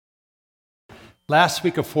Last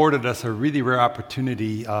week afforded us a really rare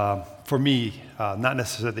opportunity for me, not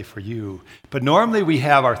necessarily for you, but normally we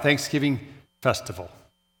have our Thanksgiving festival.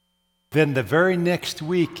 Then the very next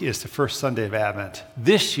week is the first Sunday of Advent.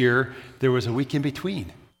 This year, there was a week in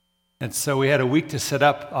between. And so we had a week to set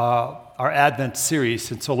up our Advent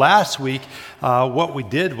series. And so last week, what we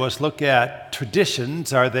did was look at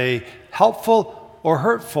traditions. Are they helpful or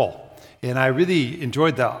hurtful? And I really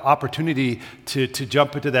enjoyed the opportunity to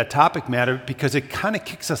jump into that topic matter because it kind of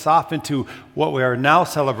kicks us off into what we are now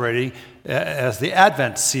celebrating as the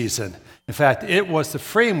Advent season. In fact, it was the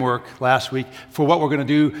framework last week for what we're going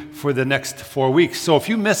to do for the next 4 weeks. So if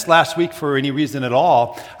you missed last week for any reason at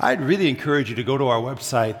all, I'd really encourage you to go to our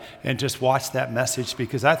website and just watch that message,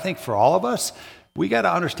 because I think for all of us, we got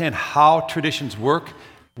to understand how traditions work,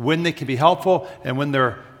 when they can be helpful and when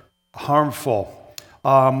they're harmful.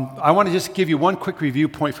 I want to just give you one quick review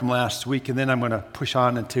point from last week, and then I'm going to push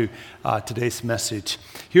on into today's message.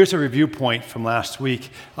 Here's a review point from last week,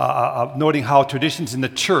 noting how traditions in the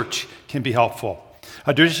church can be helpful.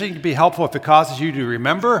 A tradition can be helpful if it causes you to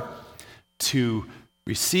remember, to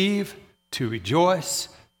receive, to rejoice,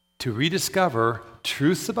 to rediscover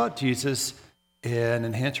truths about Jesus, and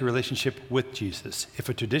enhance your relationship with Jesus. If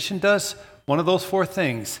a tradition does one of those 4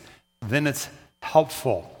 things, then it's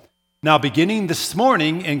helpful. Now, beginning this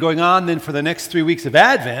morning and going on then for the next 3 weeks of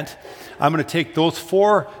Advent, I'm going to take those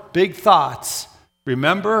 4 big thoughts: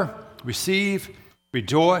 remember, receive,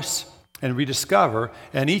 rejoice, and rediscover.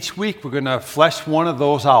 And each week we're going to flesh one of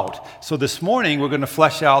those out. So this morning we're going to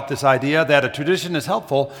flesh out this idea that a tradition is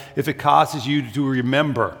helpful if it causes you to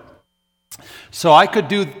remember. So I could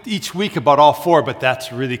do each week about all 4, but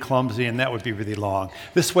that's really clumsy and that would be really long.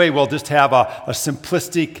 This way we'll just have a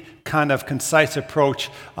simplistic, kind of concise approach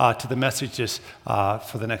to the messages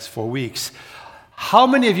for the next 4 weeks. How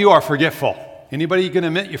many of you are forgetful? Anybody going to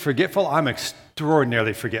admit you're forgetful? I'm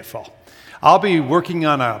extraordinarily forgetful. I'll be working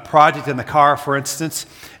on a project in the car, for instance,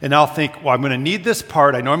 and I'll think, well, I'm going to need this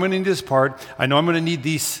part. I know I'm going to need this part. I know I'm going to need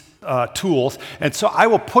these tools. And so I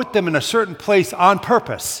will put them in a certain place on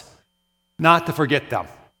purpose, not to forget them.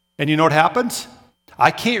 And you know what happens? I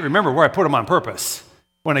can't remember where I put them on purpose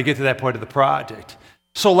when I get to that point of the project.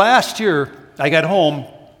 So last year, I got home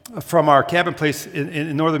from our cabin place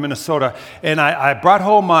in northern Minnesota, and I brought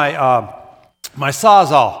home my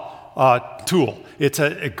Sawzall tool. It's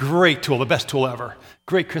a great tool, the best tool ever.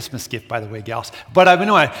 Great Christmas gift, by the way, gals. But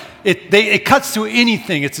it cuts through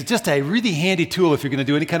anything. It's just a really handy tool if you're going to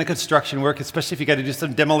do any kind of construction work, especially if you got to do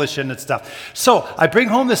some demolition and stuff. So I bring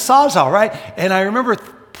home this Sawzall, right? And I remember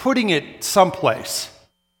putting it someplace.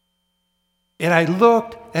 And I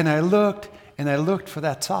looked and I looked and I looked for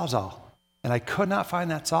that Sawzall. And I could not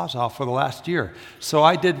find that Sawzall for the last year. So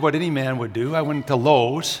I did what any man would do. I went to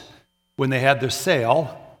Lowe's when they had their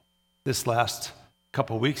sale this last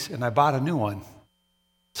couple of weeks, and I bought a new one.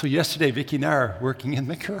 So yesterday, Vicki and I are working in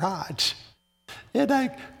the garage. And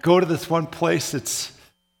I go to this one place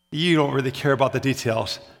you don't really care about the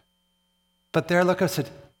details. But there, look, I said,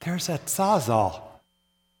 there's that Sawzall.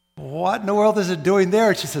 What in the world is it doing there?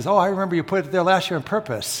 And she says, oh, I remember you put it there last year on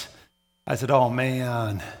purpose. I said, oh,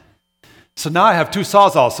 man. So now I have 2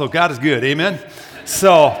 Sawzalls, so God is good, amen?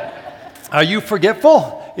 So are you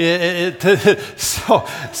forgetful?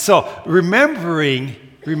 So remembering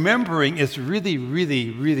is really,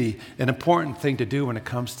 really, really an important thing to do when it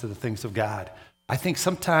comes to the things of God. I think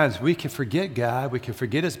sometimes we can forget God, we can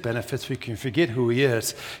forget His benefits, we can forget who He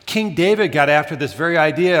is. King David got after this very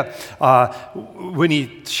idea when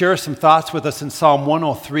he shares some thoughts with us in Psalm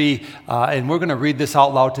 103, and we're going to read this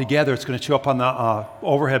out loud together. It's going to show up on the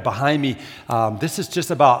overhead behind me. This is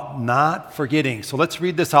just about not forgetting. So let's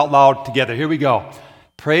read this out loud together. Here we go.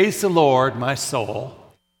 Praise the Lord, my soul.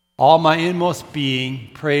 All my inmost being,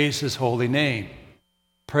 praise His holy name.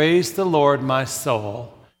 Praise the Lord, my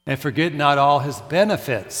soul, and forget not all His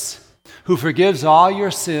benefits, who forgives all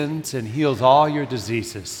your sins and heals all your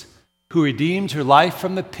diseases, who redeems your life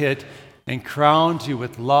from the pit and crowns you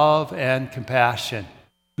with love and compassion,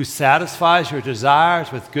 who satisfies your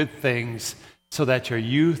desires with good things so that your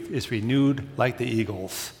youth is renewed like the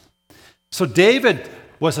eagles. So David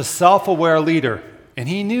was a self-aware leader, and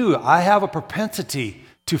he knew I have a propensity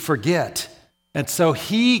to forget. And so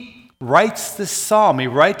he writes this psalm. He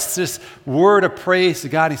writes this word of praise to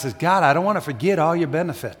God. He says, God, I don't want to forget all your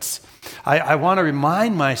benefits. I want to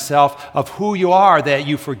remind myself of who you are, that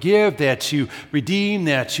you forgive, that you redeem,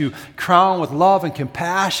 that you crown with love and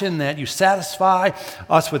compassion, that you satisfy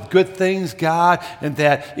us with good things, God, and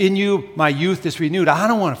that in you my youth is renewed. I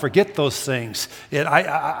don't want to forget those things.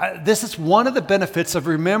 This is one of the benefits of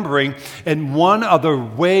remembering, and one of the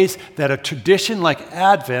ways that a tradition like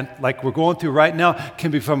Advent, like we're going through right now, can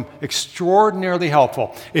become extraordinarily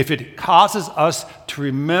helpful if it causes us to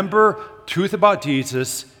remember truth about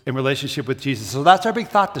Jesus in relationship with Jesus. So that's our big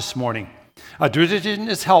thought this morning. A tradition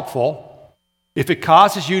is helpful if it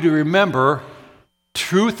causes you to remember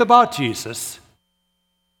truth about Jesus,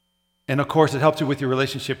 and of course it helps you with your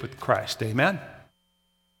relationship with Christ. Amen?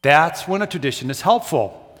 That's when a tradition is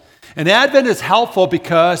helpful. And Advent is helpful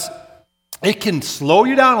because it can slow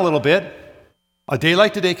you down a little bit. A day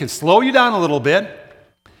like today can slow you down a little bit,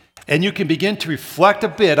 and you can begin to reflect a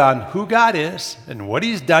bit on who God is and what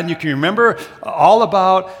He's done. You can remember all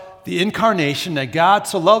about the incarnation, that God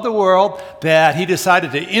so loved the world that He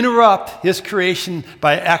decided to interrupt His creation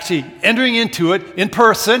by actually entering into it in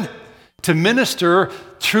person to minister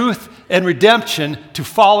truth and redemption to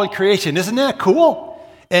fallen creation. Isn't that cool?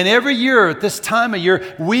 And every year at this time of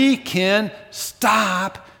year, we can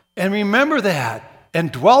stop and remember that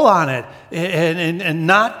and dwell on it and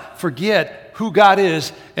not forget who God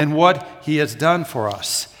is and what He has done for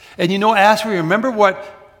us. And as we remember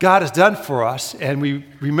what God has done for us, and we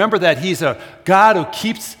remember that He's a God who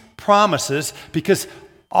keeps promises, because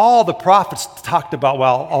all the prophets talked about,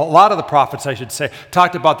 well, a lot of the prophets, I should say,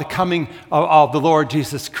 talked about the coming of the Lord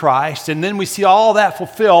Jesus Christ. And then we see all that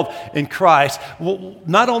fulfilled in Christ. Well,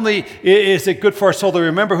 not only is it good for our soul to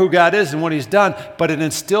remember who God is and what He's done, but it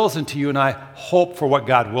instills into you and I hope for what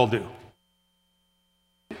God will do.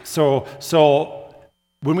 So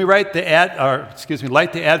when we light the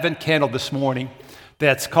Advent candle this morning,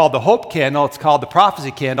 that's called the hope candle, it's called the prophecy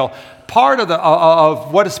candle. Part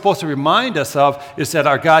of what it's supposed to remind us of is that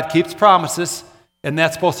our God keeps promises, and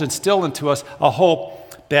that's supposed to instill into us a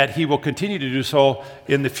hope that He will continue to do so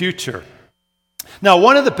in the future. Now,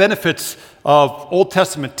 one of the benefits of Old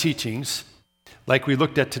Testament teachings, like we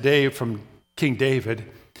looked at today from King David,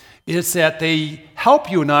 is that they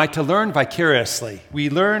help you and I to learn vicariously. We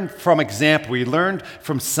learn from example. We learn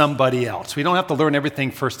from somebody else. We don't have to learn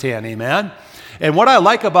everything firsthand, amen? And what I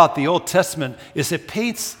like about the Old Testament is it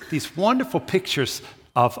paints these wonderful pictures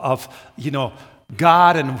of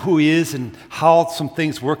God and who He is and how some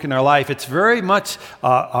things work in our life. It's very much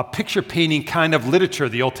a picture painting kind of literature,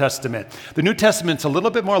 the Old Testament. The New Testament's a little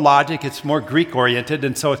bit more logic, it's more Greek oriented,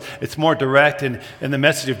 and so it's more direct, and the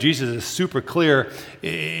message of Jesus is super clear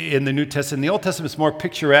in the New Testament. The Old Testament's more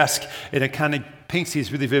picturesque, and it kind of paints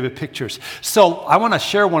these really vivid pictures. So I want to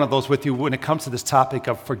share one of those with you when it comes to this topic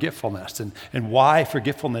of forgetfulness and why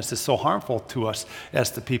forgetfulness is so harmful to us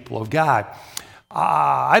as the people of God.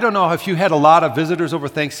 I don't know if you had a lot of visitors over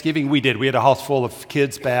Thanksgiving. We did. We had a house full of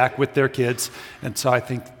kids back with their kids. And so I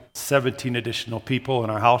think 17 additional people in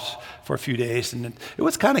our house for a few days. And it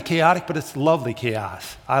was kind of chaotic, but it's lovely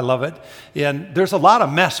chaos. I love it. And there's a lot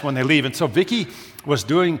of mess when they leave. And so Vicki was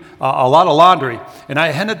doing a lot of laundry. And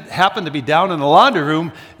I happened to be down in the laundry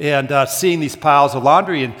room and seeing these piles of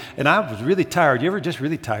laundry. And I was really tired. You ever just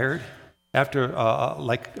really tired after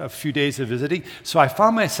like a few days of visiting? So I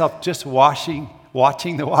found myself just watching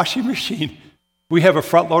the washing machine. We have a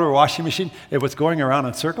front loader washing machine. It was going around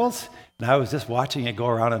in circles, and I was just watching it go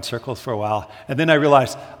around in circles for a while. And then I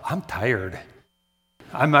realized, I'm tired.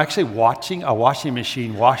 I'm actually watching a washing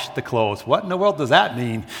machine wash the clothes. What in the world does that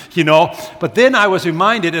mean? But then I was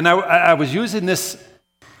reminded, and I was using this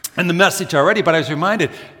in the message already, but I was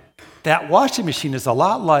reminded that washing machine is a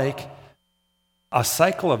lot like a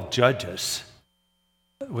cycle of judges.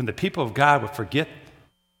 When the people of God would forget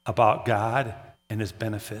about God and His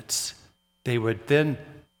benefits, they would then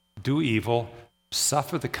do evil,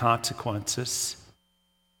 suffer the consequences,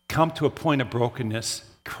 come to a point of brokenness,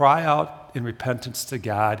 cry out in repentance to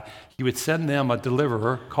God. He would send them a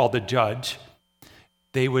deliverer called the judge.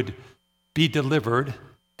 They would be delivered,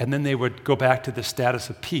 and then they would go back to the status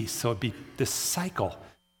of peace. So it'd be this cycle.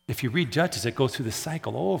 If you read Judges, it goes through this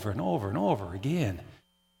cycle over and over and over again.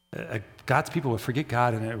 God's people would forget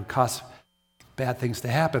God, and it would cause bad things to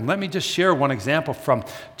happen. Let me just share one example from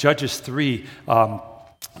Judges 3,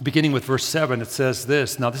 beginning with verse 7. It says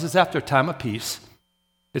this. Now, this is after a time of peace.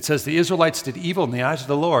 It says, the Israelites did evil in the eyes of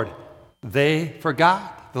the Lord. They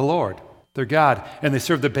forgot the Lord, their God, and they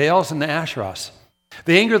served the Baals and the Asherahs.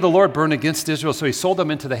 The anger of the Lord burned against Israel, so He sold them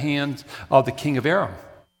into the hands of the king of Aram,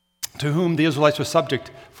 to whom the Israelites were subject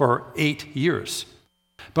for 8 years.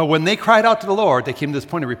 But when they cried out to the Lord, they came to this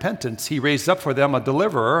point of repentance. He raised up for them a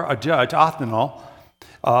deliverer, a judge, Othniel,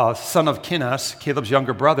 son of Kenaz, Caleb's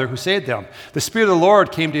younger brother, who saved them. The Spirit of the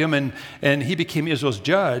Lord came to him, and he became Israel's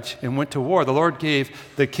judge and went to war. The Lord gave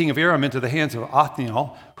the king of Aram into the hands of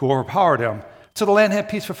Othniel, who overpowered him. So the land had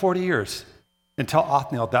peace for 40 years until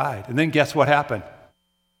Othniel died. And then guess what happened?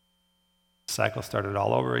 The cycle started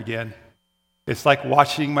all over again. It's like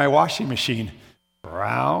watching my washing machine.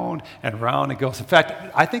 Round and round it goes. In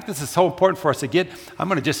fact, I think this is so important for us to get. I'm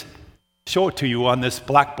going to just show it to you on this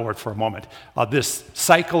blackboard for a moment. This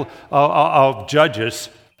cycle of judges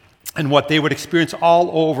and what they would experience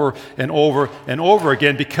all over and over and over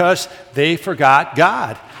again because they forgot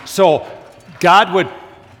God. So God would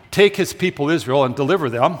take his people Israel and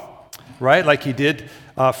deliver them, right, like he did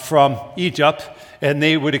from Egypt, and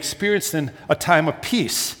they would experience then a time of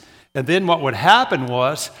peace. And then what would happen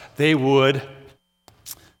was they would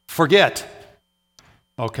forget,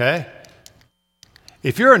 okay?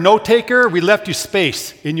 If you're a note taker, we left you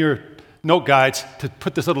space in your note guides to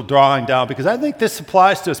put this little drawing down because I think this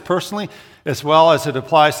applies to us personally as well as it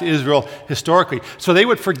applies to Israel historically. So they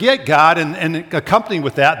would forget God and accompanying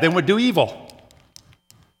with that, then would do evil.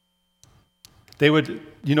 They would,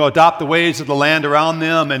 adopt the ways of the land around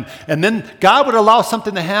them, and then God would allow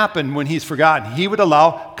something to happen when he's forgotten. He would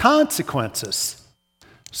allow consequences.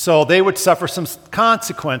 So they would suffer some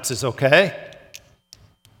consequences, okay?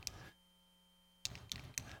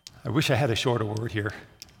 I wish I had a shorter word here.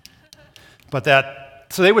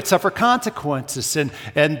 So they would suffer consequences,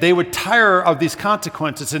 and they would tire of these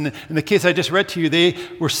consequences. And in the case I just read to you, they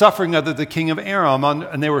were suffering under the king of Aram,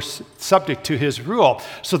 and they were subject to his rule.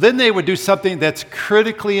 So then they would do something that's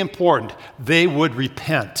critically important. They would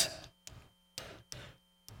repent.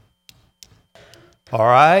 All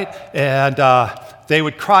right? And they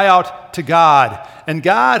would cry out to God. And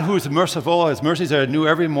God, who is merciful, his mercies are new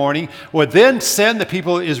every morning, would then send the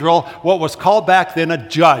people of Israel what was called back then a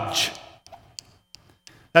judge.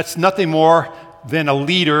 That's nothing more than a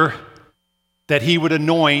leader that he would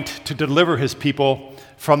anoint to deliver his people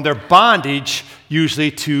from their bondage,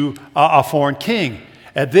 usually to a foreign king.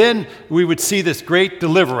 And then we would see this great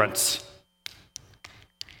deliverance.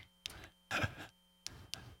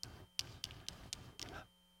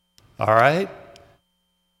 All right?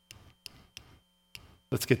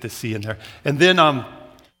 Let's get this C in there. And then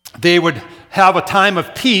they would have a time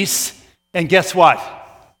of peace, and guess what?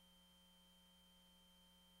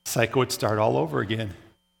 Cycle would start all over again.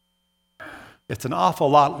 It's an awful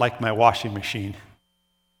lot like my washing machine.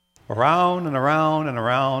 Around and around and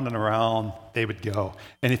around and around they would go.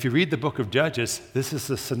 And if you read the book of Judges, this is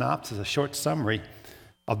a synopsis, a short summary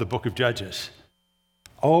of the book of Judges.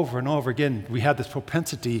 Over and over again, we have this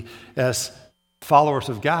propensity as followers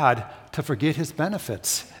of God to forget his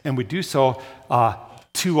benefits. And we do so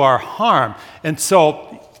to our harm. And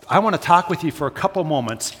so I want to talk with you for a couple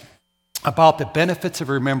moments about the benefits of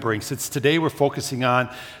remembering, since today we're focusing on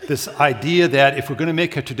this idea that if we're going to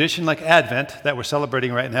make a tradition like Advent, that we're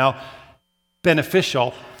celebrating right now,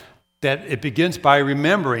 beneficial, that it begins by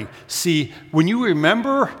remembering. See, when you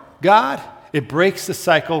remember God, it breaks the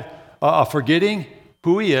cycle of forgetting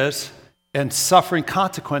who he is and suffering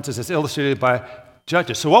consequences as illustrated by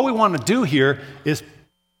Judges. So what we want to do here is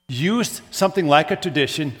use something like a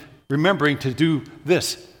tradition, remembering to do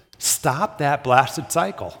this. Stop that blasted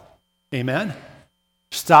cycle. Amen?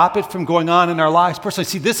 Stop it from going on in our lives personally.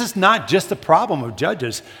 See, this is not just a problem of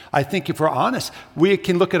Judges. I think if we're honest, we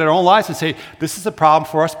can look at our own lives and say, this is a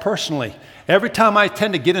problem for us personally. Every time I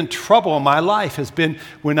tend to get in trouble in my life has been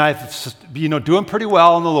when I've, doing pretty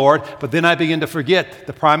well in the Lord, but then I begin to forget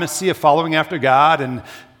the primacy of following after God and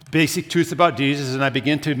basic truths about Jesus, and I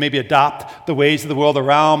begin to maybe adopt the ways of the world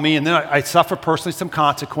around me, and then I suffer personally some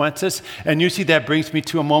consequences, and usually that brings me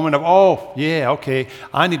to a moment of, okay,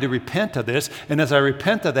 I need to repent of this, and as I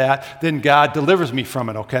repent of that, then God delivers me from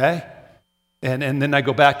it, okay? And then I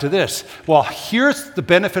go back to this. Well, here's the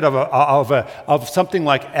benefit of something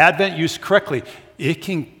like Advent used correctly. It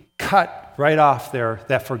can cut right off there,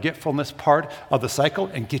 that forgetfulness part of the cycle,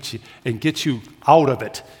 and get you out of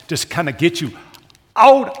it. Just kind of get you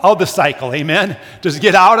out of the cycle, amen? Just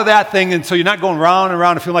get out of that thing, and so you're not going round and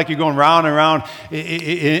round and feel like you're going round and round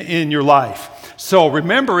in your life. So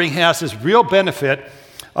remembering has this real benefit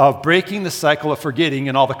of breaking the cycle of forgetting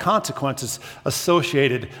and all the consequences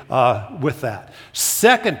associated with that.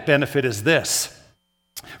 Second benefit is this.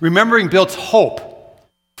 Remembering builds hope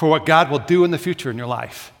for what God will do in the future in your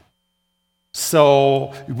life.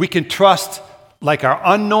 So we can trust like our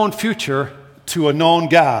unknown future to a known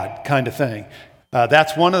God kind of thing.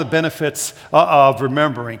 That's one of the benefits of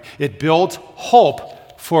remembering. It builds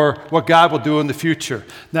hope for what God will do in the future.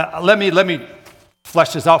 Now, let me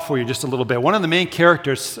flesh this out for you just a little bit. One of the main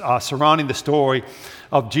characters surrounding the story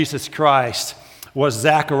of Jesus Christ was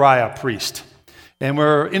Zechariah, priest. And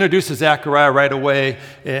we're introduced to Zechariah right away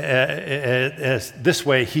as this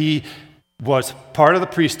way. He was part of the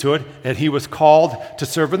priesthood, and he was called to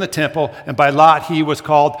serve in the temple, and by lot he was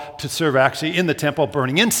called to serve actually in the temple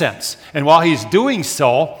burning incense. And while he's doing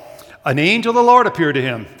so, an angel of the Lord appeared to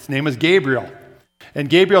him. His name was Gabriel. And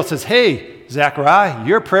Gabriel says, hey, Zechariah,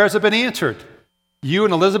 your prayers have been answered. You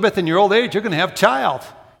and Elizabeth in your old age, you're going to have a child.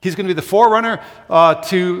 He's going to be the forerunner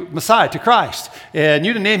to Messiah, to Christ. And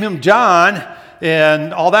you to name him John,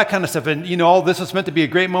 and all that kind of stuff. And, this was meant to be a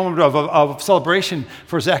great moment of celebration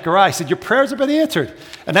for Zechariah. He said, your prayers have been answered.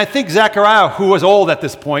 And I think Zechariah, who was old at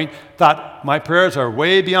this point, thought, my prayers are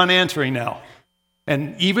way beyond answering now.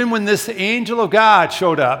 And even when this angel of God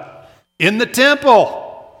showed up in the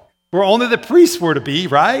temple, where only the priests were to be,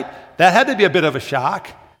 right? That had to be a bit of a shock.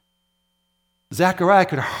 Zechariah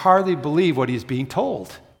could hardly believe what he's being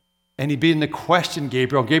told. And he began to question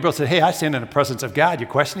Gabriel. Gabriel said, hey, I stand in the presence of God. You're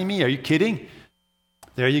questioning me? Are you kidding?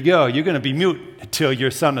 There you go. You're going to be mute until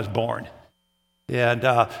your son is born.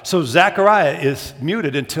 And so Zechariah is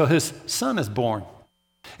muted until his son is born.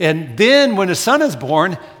 And then when his son is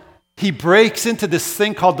born, he breaks into this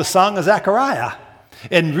thing called the Song of Zechariah.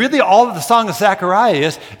 And really all of the Song of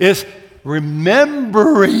Zechariah is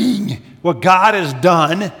remembering what God has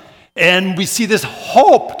done. And we see this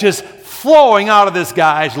hope just flowing out of this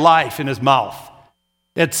guy's life in his mouth.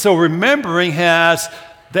 And so remembering has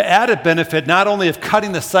the added benefit not only of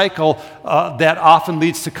cutting the cycle that often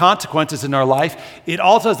leads to consequences in our life, it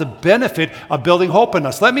also has the benefit of building hope in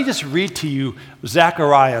us. Let me just read to you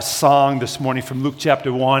Zechariah's song this morning from Luke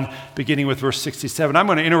chapter 1, beginning with verse 67. I'm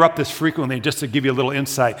going to interrupt this frequently just to give you a little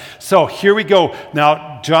insight. So here we go.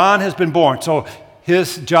 Now, John has been born. So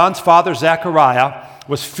John's father, Zechariah,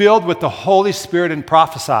 was filled with the Holy Spirit and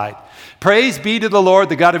prophesied. Praise be to the Lord,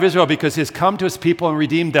 the God of Israel, because he has come to his people and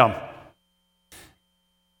redeemed them.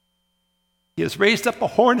 He has raised up a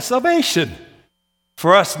horn of salvation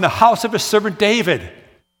for us in the house of his servant David,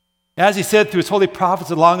 as he said through his holy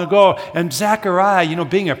prophets long ago. And Zechariah,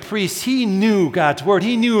 being a priest, he knew God's word.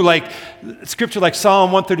 He knew scripture like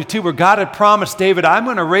Psalm 132, where God had promised David, I'm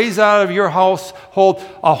going to raise out of your household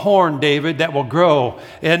a horn, David, that will grow.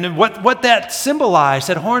 And what that symbolized,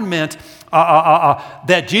 that horn meant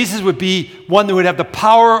that Jesus would be one that would have the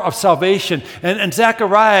power of salvation. And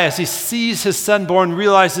Zechariah, as he sees his son born,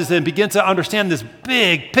 realizes and begins to understand this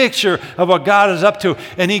big picture of what God is up to.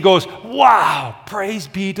 And he goes, wow, praise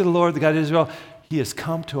be to the Lord, the God of Israel. He has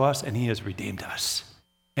come to us and he has redeemed us.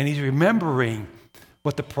 And he's remembering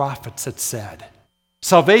what the prophets had said.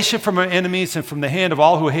 Salvation from our enemies and from the hand of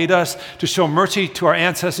all who hate us, to show mercy to our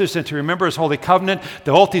ancestors and to remember his holy covenant,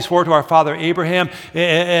 the oath he swore to our father Abraham.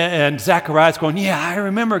 And Zechariah's going, yeah, I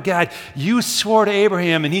remember, God, you swore to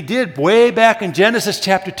Abraham, and he did way back in Genesis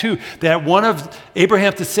chapter 2, that one of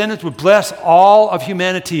Abraham's descendants would bless all of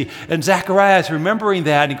humanity. And Zechariah is remembering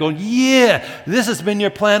that and going, yeah, this has been your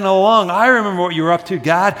plan all along. I remember what you were up to,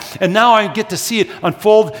 God, and now I get to see it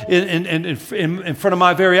unfold in front of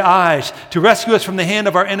my very eyes, to rescue us from the hand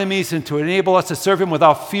of our enemies and to enable us to serve him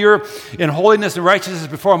without fear in holiness and righteousness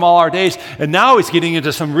before him all our days. And now he's getting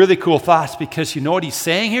into some really cool thoughts, because you know what he's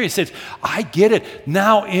saying here? He says, I get it.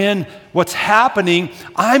 Now in what's happening,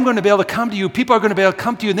 I'm going to be able to come to you. People are going to be able to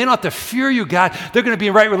come to you, and they don't have to fear you, God. They're going to be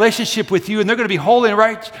in right relationship with you, and they're going to be holy and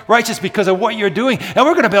righteous because of what you're doing. And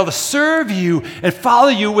we're going to be able to serve you and follow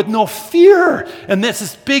you with no fear. And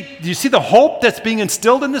this big, do you see the hope that's being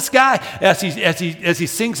instilled in this guy as he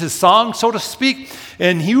sings his song, so to speak?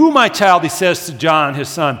 And you, my child, he says to John, his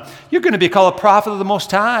son, you're going to be called a prophet of the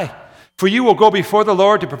Most High. For you will go before the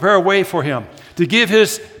Lord to prepare a way for him, to give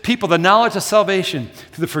his people the knowledge of salvation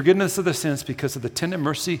through the forgiveness of their sins, because of the tender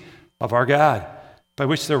mercy of our God, by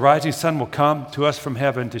which the rising sun will come to us from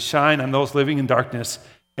heaven, to shine on those living in darkness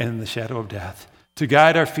and in the shadow of death, to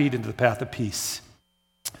guide our feet into the path of peace.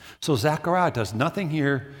 So Zechariah does nothing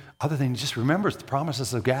here other than he just remembers the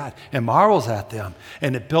promises of God and marvels at them.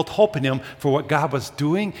 And it built hope in him for what God was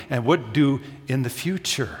doing and would do in the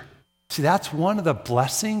future. See, that's one of the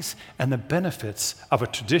blessings and the benefits of a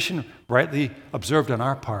tradition rightly observed on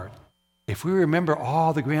our part. If we remember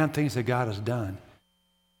all the grand things that God has done,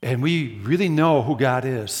 and we really know who God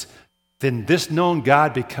is, then this known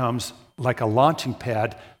God becomes like a launching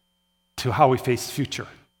pad to how we face the future.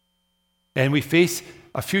 And we face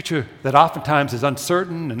a future that oftentimes is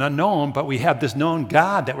uncertain and unknown, but we have this known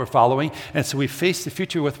God that we're following, and so we face the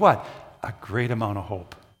future with what? A great amount of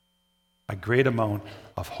hope. A great amount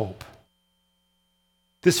of hope.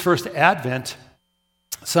 This first Advent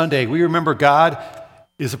Sunday, we remember God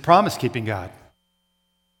is a promise-keeping God.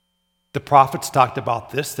 The prophets talked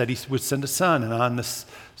about this, that he would send a son, and on this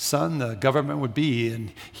son the government would be,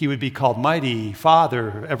 and he would be called Mighty,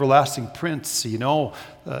 Father, Everlasting Prince, and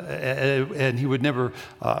he would never,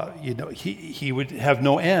 he would have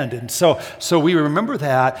no end. And so we remember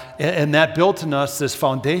that, and that built in us this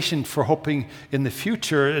foundation for hoping in the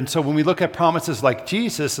future. And so when we look at promises like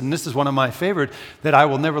Jesus, and this is one of my favorite, that I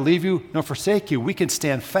will never leave you nor forsake you, we can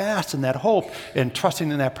stand fast in that hope and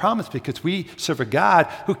trusting in that promise because we serve a God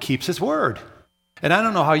who keeps his word. And I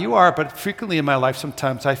don't know how you are, but frequently in my life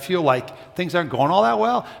sometimes I feel like things aren't going all that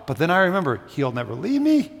well, but then I remember he'll never leave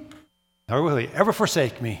me, nor will he ever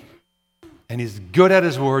forsake me. And he's good at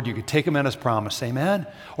his word. You can take him at his promise. Amen?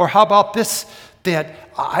 Or how about this,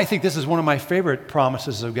 that I think this is one of my favorite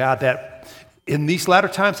promises of God, that in these latter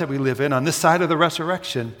times that we live in, on this side of the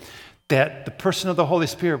resurrection, that the person of the Holy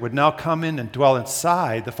Spirit would now come in and dwell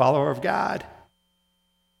inside the follower of God.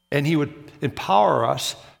 And he would empower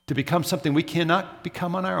us to become something we cannot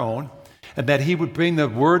become on our own, and that he would bring the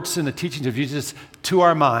words and the teachings of Jesus to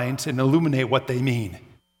our minds and illuminate what they mean.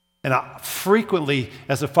 And frequently,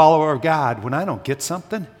 as a follower of God, when I don't get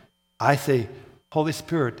something, I say, Holy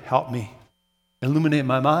Spirit, help me. Illuminate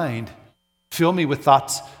my mind. Fill me with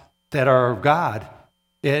thoughts that are of God,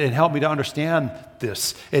 and help me to understand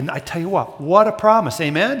this. And I tell you what a promise,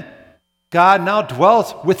 amen? God now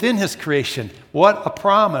dwells within his creation. What a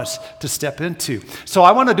promise to step into. So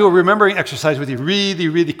I want to do a remembering exercise with you really,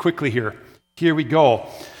 really quickly here. Here we go.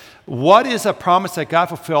 What is a promise that God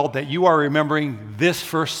fulfilled that you are remembering this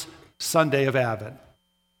first Sunday of Advent?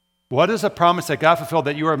 What is a promise that God fulfilled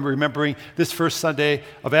that you are remembering this first Sunday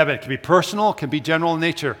of Advent? It can be personal, it can be general in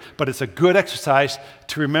nature, but it's a good exercise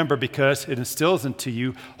to remember because it instills into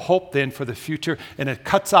you hope then for the future, and it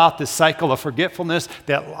cuts off this cycle of forgetfulness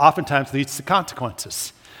that oftentimes leads to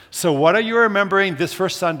consequences. So what are you remembering this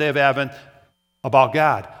first Sunday of Advent about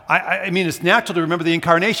God? I mean, it's natural to remember the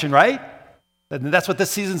incarnation, right? And that's what this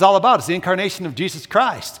season's all about. It's the incarnation of Jesus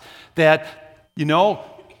Christ. That,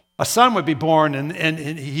 a son would be born, and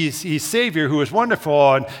he's Savior who is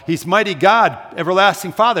wonderful, and he's Mighty God,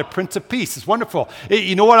 Everlasting Father, Prince of Peace. It's wonderful.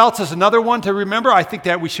 You know what else is another one to remember? I think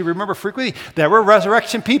that we should remember frequently that we're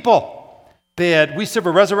resurrection people. That we serve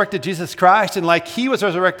a resurrected Jesus Christ, and like he was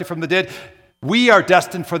resurrected from the dead, we are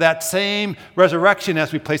destined for that same resurrection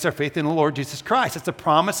as we place our faith in the Lord Jesus Christ. It's a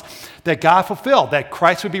promise that God fulfilled, that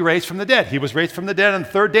Christ would be raised from the dead. He was raised from the dead on the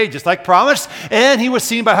third day, just like promised, and he was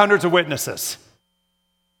seen by hundreds of witnesses.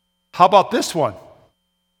 How about this one?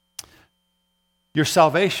 Your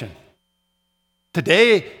salvation.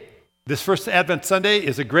 Today, this first Advent Sunday,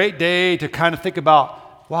 is a great day to kind of think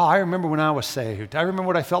about, wow, I remember when I was saved. I remember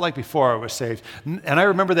what I felt like before I was saved. And I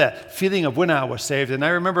remember that feeling of when I was saved. And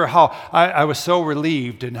I remember how I was so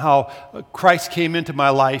relieved and how Christ came into my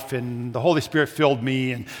life and the Holy Spirit filled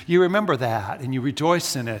me. And you remember that and you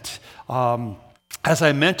rejoice in it. As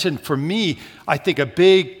I mentioned, for me, I think a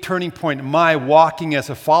big turning point in my walking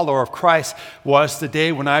as a follower of Christ was the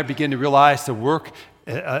day when I began to realize the work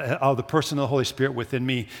of the person of the Holy Spirit within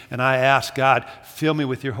me. And I asked God, fill me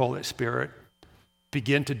with your Holy Spirit.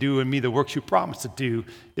 Begin to do in me the works you promised to do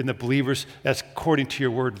in the believers as according to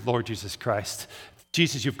your word, Lord Jesus Christ.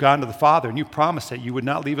 Jesus, you've gone to the Father, and you promised that you would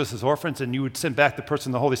not leave us as orphans, and you would send back the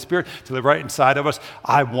person of the Holy Spirit to live right inside of us.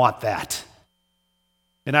 I want that.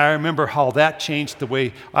 And I remember how that changed the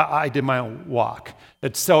way I did my own walk.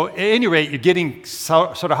 And so at any rate, you're getting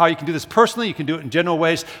sort of how you can do this personally. You can do it in general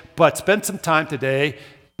ways, but spend some time today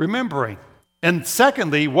remembering. And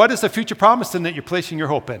secondly, what is the future promise then that you're placing your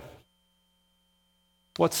hope in?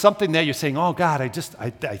 What's something that you're saying, oh God,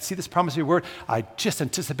 I see this promise of your word. I just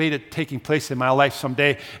anticipate it taking place in my life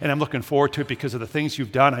someday, and I'm looking forward to it because of the things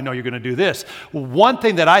you've done. I know you're going to do this. Well, one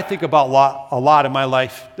thing that I think about a lot in my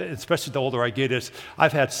life, especially the older I get, is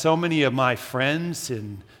I've had so many of my friends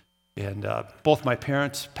and both my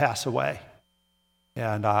parents pass away.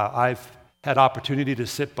 And I've had opportunity to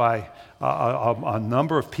sit by a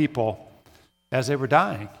number of people as they were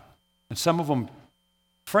dying. And some of them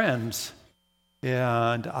friends.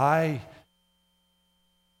 And I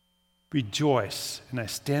rejoice and I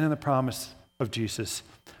stand in the promise of Jesus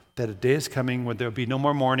that a day is coming when there will be no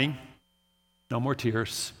more mourning, no more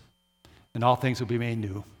tears, and all things will be made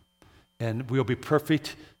new. And we'll be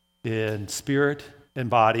perfect in spirit and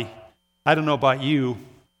body. I don't know about you.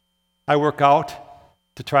 I work out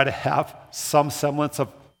to try to have some semblance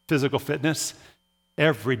of physical fitness.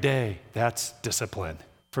 Every day, that's discipline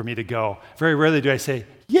for me to go. Very rarely do I say,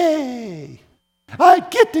 yay! I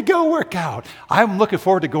get to go work out. I'm looking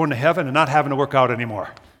forward to going to heaven and not having to work out anymore.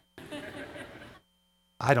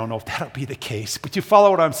 I don't know if that'll be the case, but you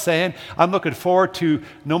follow what I'm saying? I'm looking forward to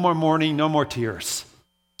no more mourning, no more tears.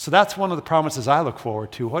 So that's one of the promises I look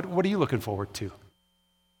forward to. What are you looking forward to?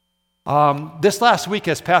 This last week,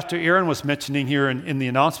 as Pastor Aaron was mentioning here in the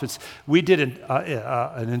announcements, we did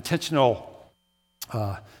an intentional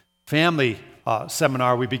family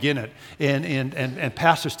seminar. We begin it, and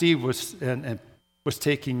Pastor Steve was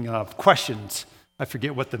taking questions. I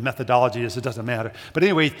forget what the methodology is. It doesn't matter. But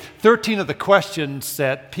anyway, 13 of the questions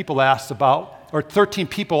that people asked about, or 13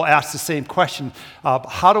 people asked the same question,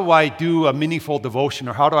 how do I do a meaningful devotion,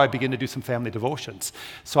 or how do I begin to do some family devotions?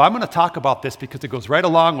 So I'm going to talk about this because it goes right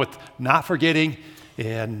along with not forgetting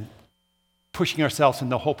and pushing ourselves in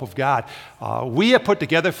the hope of God. We have put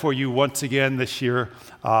together for you once again this year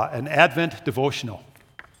an Advent devotional.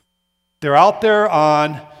 They're out there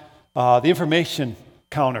on the information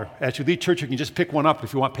counter. As you leave church, you can just pick one up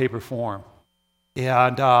if you want paper form.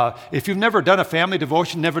 And if you've never done a family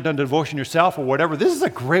devotion, never done a devotion yourself or whatever, this is a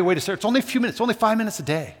great way to start. It's only a few minutes, only 5 minutes a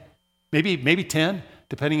day, maybe 10,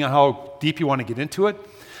 depending on how deep you want to get into it.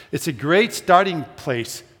 It's a great starting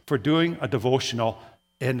place for doing a devotional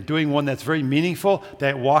and doing one that's very meaningful,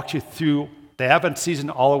 that walks you through the Advent season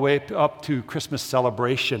all the way up to Christmas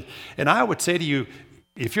celebration. And I would say to you,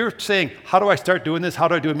 if you're saying, how do I start doing this? How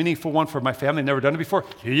do I do a meaningful one for my family? Never done it before?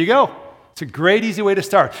 Here you go. It's a great, easy way to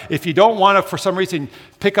start. If you don't want to, for some reason,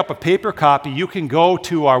 pick up a paper copy, you can go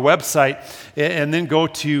to our website and then go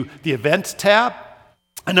to the Events tab.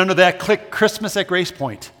 And under that, click Christmas at Grace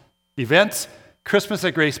Point. Events, Christmas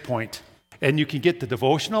at Grace Point. And you can get the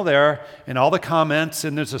devotional there and all the comments.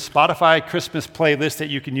 And there's a Spotify Christmas playlist that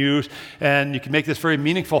you can use. And you can make this very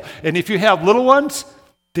meaningful. And if you have little ones,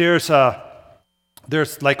 there's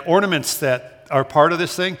like ornaments that are part of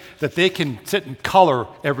this thing that they can sit and color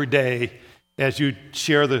every day as you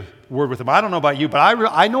share the word with them. I don't know about you, but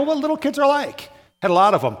I know what little kids are like. Had a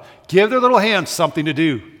lot of them. Give their little hands something to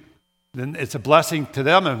do. Then it's a blessing to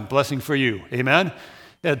them and a blessing for you. Amen?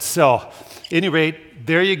 And so, at any rate,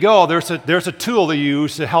 there you go. There's a tool to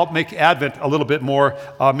use to help make Advent a little bit more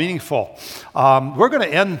meaningful. We're going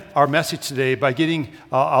to end our message today by getting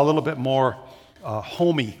a little bit more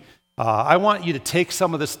homey. I want you to take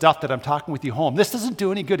some of the stuff that I'm talking with you home. This doesn't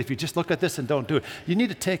do any good if you just look at this and don't do it. You need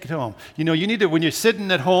to take it home. You need to, when you're sitting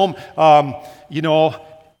at home, on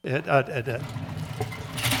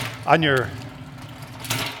your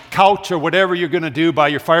couch or whatever you're going to do by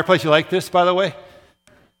your fireplace. You like this, by the way?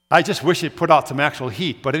 I just wish it put out some actual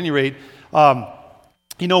heat. But at any rate,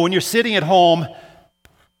 when you're sitting at home,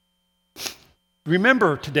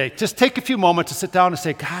 remember today, just take a few moments to sit down and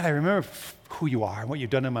say, God, I remember who you are and what you've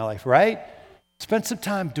done in my life, right? Spend some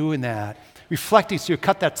time doing that, reflecting so you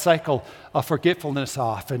cut that cycle of forgetfulness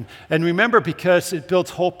off. And remember, because it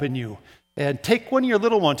builds hope in you. And take one of your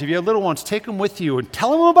little ones, if you have little ones, take them with you and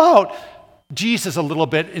tell them about Jesus a little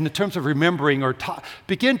bit in the terms of remembering, or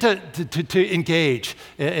begin to engage.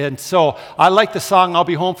 And so I like the song, I'll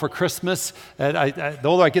Be Home for Christmas. And the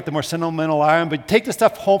older I get, the more sentimental I am. But take the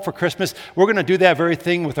stuff home for Christmas. We're going to do that very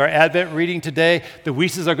thing with our Advent reading today. The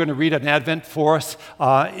Weises are going to read an Advent for us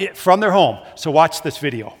from their home. So watch this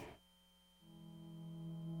video.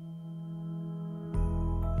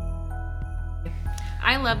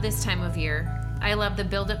 I love this time of year. I love the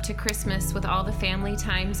build up to Christmas with all the family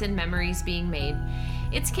times and memories being made.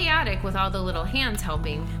 It's chaotic with all the little hands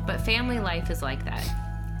helping, but family life is like that.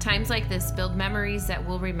 Times like this build memories that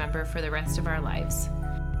we'll remember for the rest of our lives.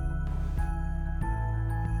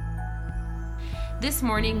 This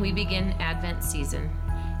morning we begin Advent season.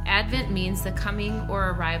 Advent means the coming or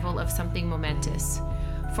arrival of something momentous.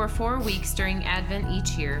 For 4 weeks during Advent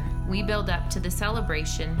each year, we build up to the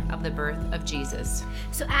celebration of the birth of Jesus.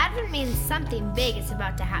 So Advent means something big is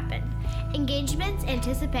about to happen. Engagements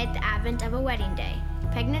anticipate the advent of a wedding day.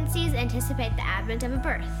 Pregnancies anticipate the advent of a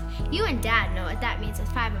birth. You and Dad know what that means with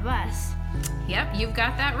 5 of us. Yep, you've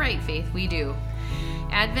got that right, Faith, we do.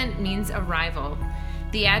 Advent means arrival.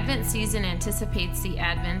 The Advent season anticipates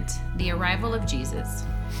the arrival of Jesus.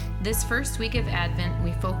 This first week of Advent,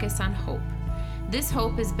 we focus on hope. This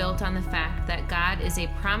hope is built on the fact that God is a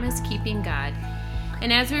promise-keeping God,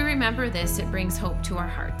 and as we remember this, it brings hope to our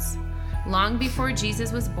hearts. Long before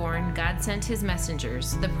Jesus was born, God sent his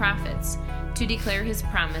messengers, the prophets, to declare his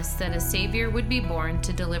promise that a Savior would be born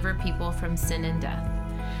to deliver people from sin and death.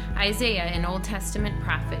 Isaiah, an Old Testament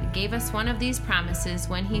prophet, gave us one of these promises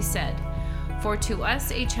when he said, "For to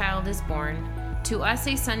us a child is born, to us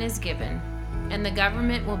a son is given, and the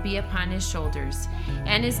government will be upon his shoulders,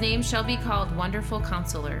 and his name shall be called Wonderful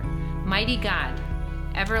Counselor, Mighty God,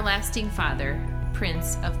 Everlasting Father,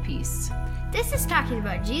 Prince of Peace." This is talking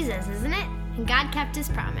about Jesus, isn't it? And God kept his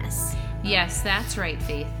promise. Yes, that's right,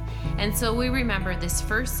 Faith. And so we remember this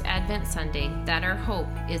first Advent Sunday that our hope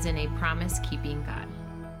is in a promise-keeping God.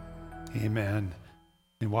 Amen.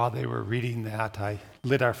 And while they were reading that, I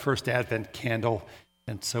lit our first Advent candle.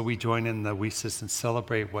 And so we join in the Weeses and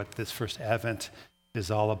celebrate what this first Advent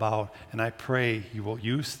is all about. And I pray you will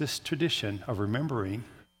use this tradition of remembering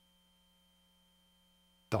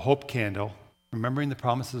the hope candle, remembering the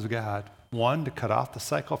promises of God. One, to cut off the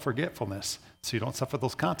cycle of forgetfulness so you don't suffer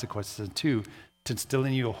those consequences. And two, to instill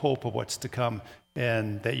in you a hope of what's to come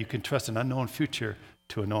and that you can trust an unknown future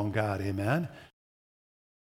to a known God. Amen.